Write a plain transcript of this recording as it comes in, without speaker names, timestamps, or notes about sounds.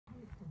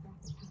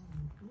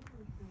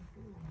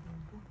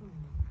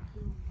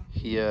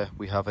Here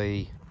we have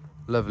a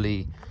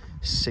lovely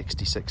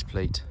 66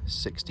 plate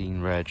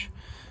 16 reg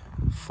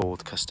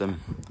Ford Custom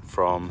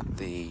from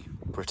the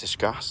British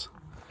Gas.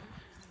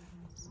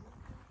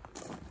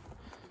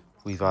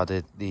 We've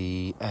added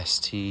the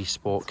ST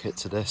Sport Kit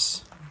to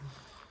this,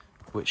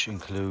 which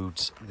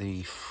includes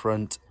the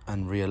front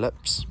and rear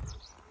lips.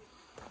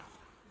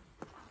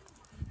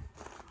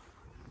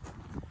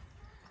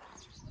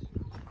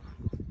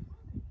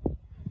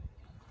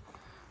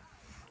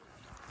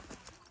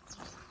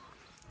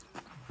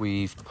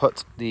 We've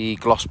put the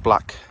gloss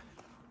black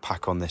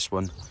pack on this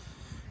one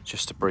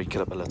just to break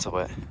it up a little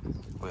bit,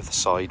 with the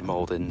side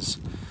mouldings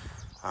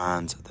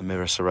and the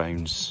mirror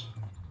surrounds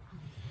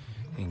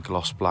in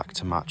gloss black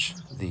to match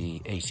the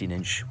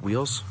 18-inch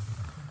wheels.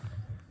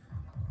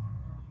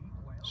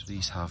 So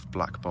these have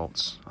black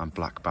bolts and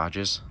black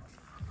badges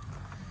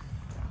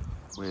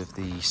with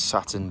the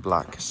satin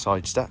black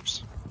side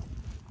steps.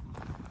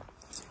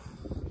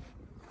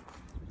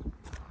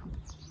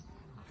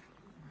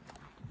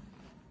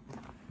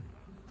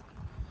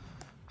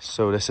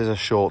 So this is a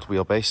short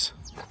wheelbase.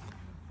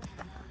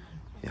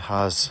 It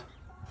has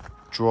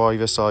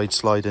driver side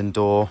sliding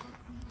door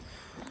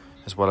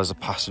as well as a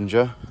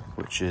passenger,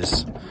 which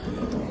is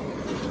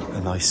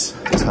a nice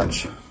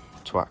touch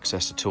to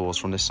access the tools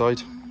from this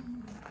side,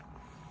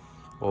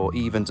 or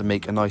even to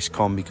make a nice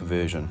combi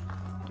conversion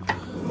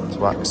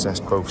to access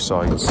both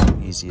sides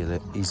easy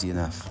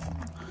enough.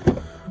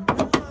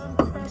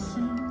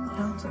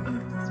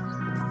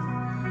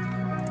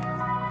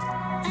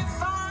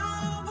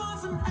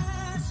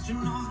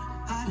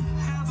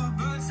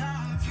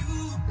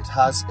 It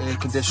has air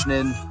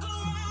conditioning,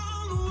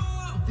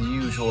 the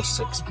usual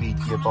 6-speed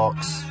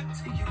gearbox,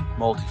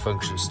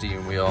 multi-function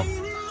steering wheel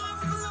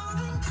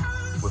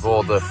with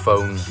all the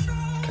phone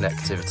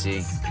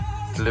connectivity,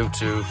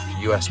 Bluetooth,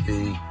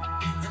 USB.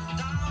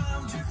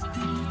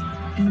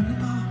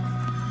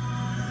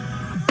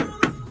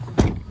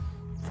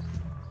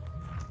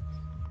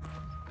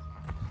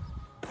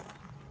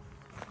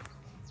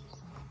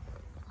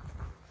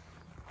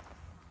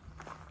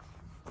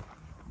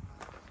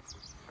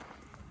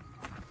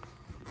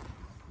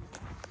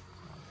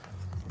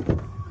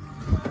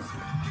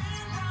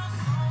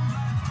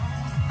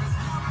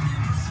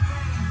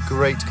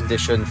 Great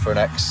condition for an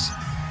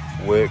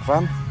ex-work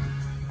van.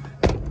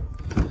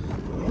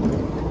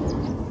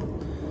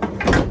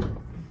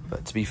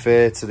 But to be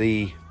fair to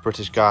the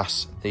British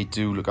Gas, they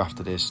do look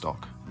after their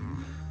stock.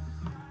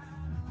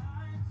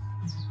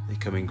 They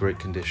come in great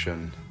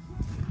condition.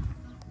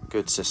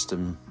 Good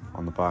system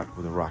on the back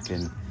with the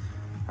racking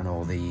and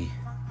all the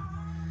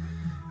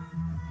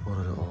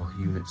little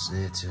units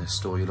there to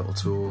store your little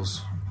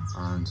tools,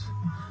 and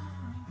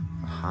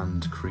a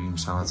hand cream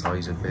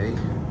sanitizer bay.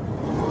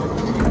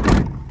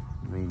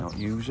 May not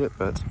use it,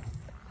 but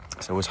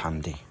it's always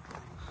handy.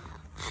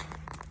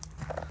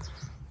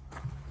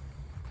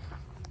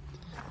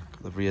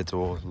 Got the rear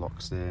door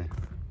locks there.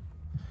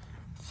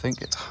 I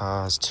think it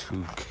has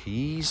 2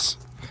 keys.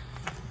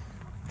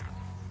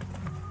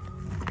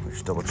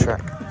 Let's double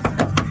check.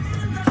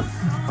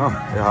 Oh,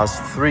 it has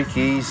 3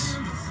 keys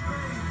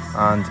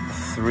and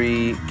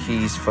 3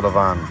 keys for the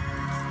van.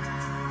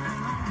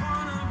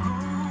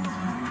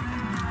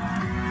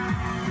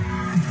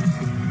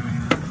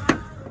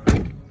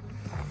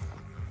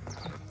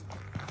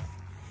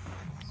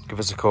 Give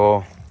us a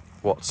call,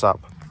 WhatsApp,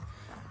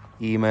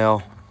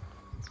 email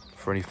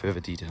for any further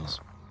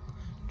details.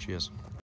 Cheers.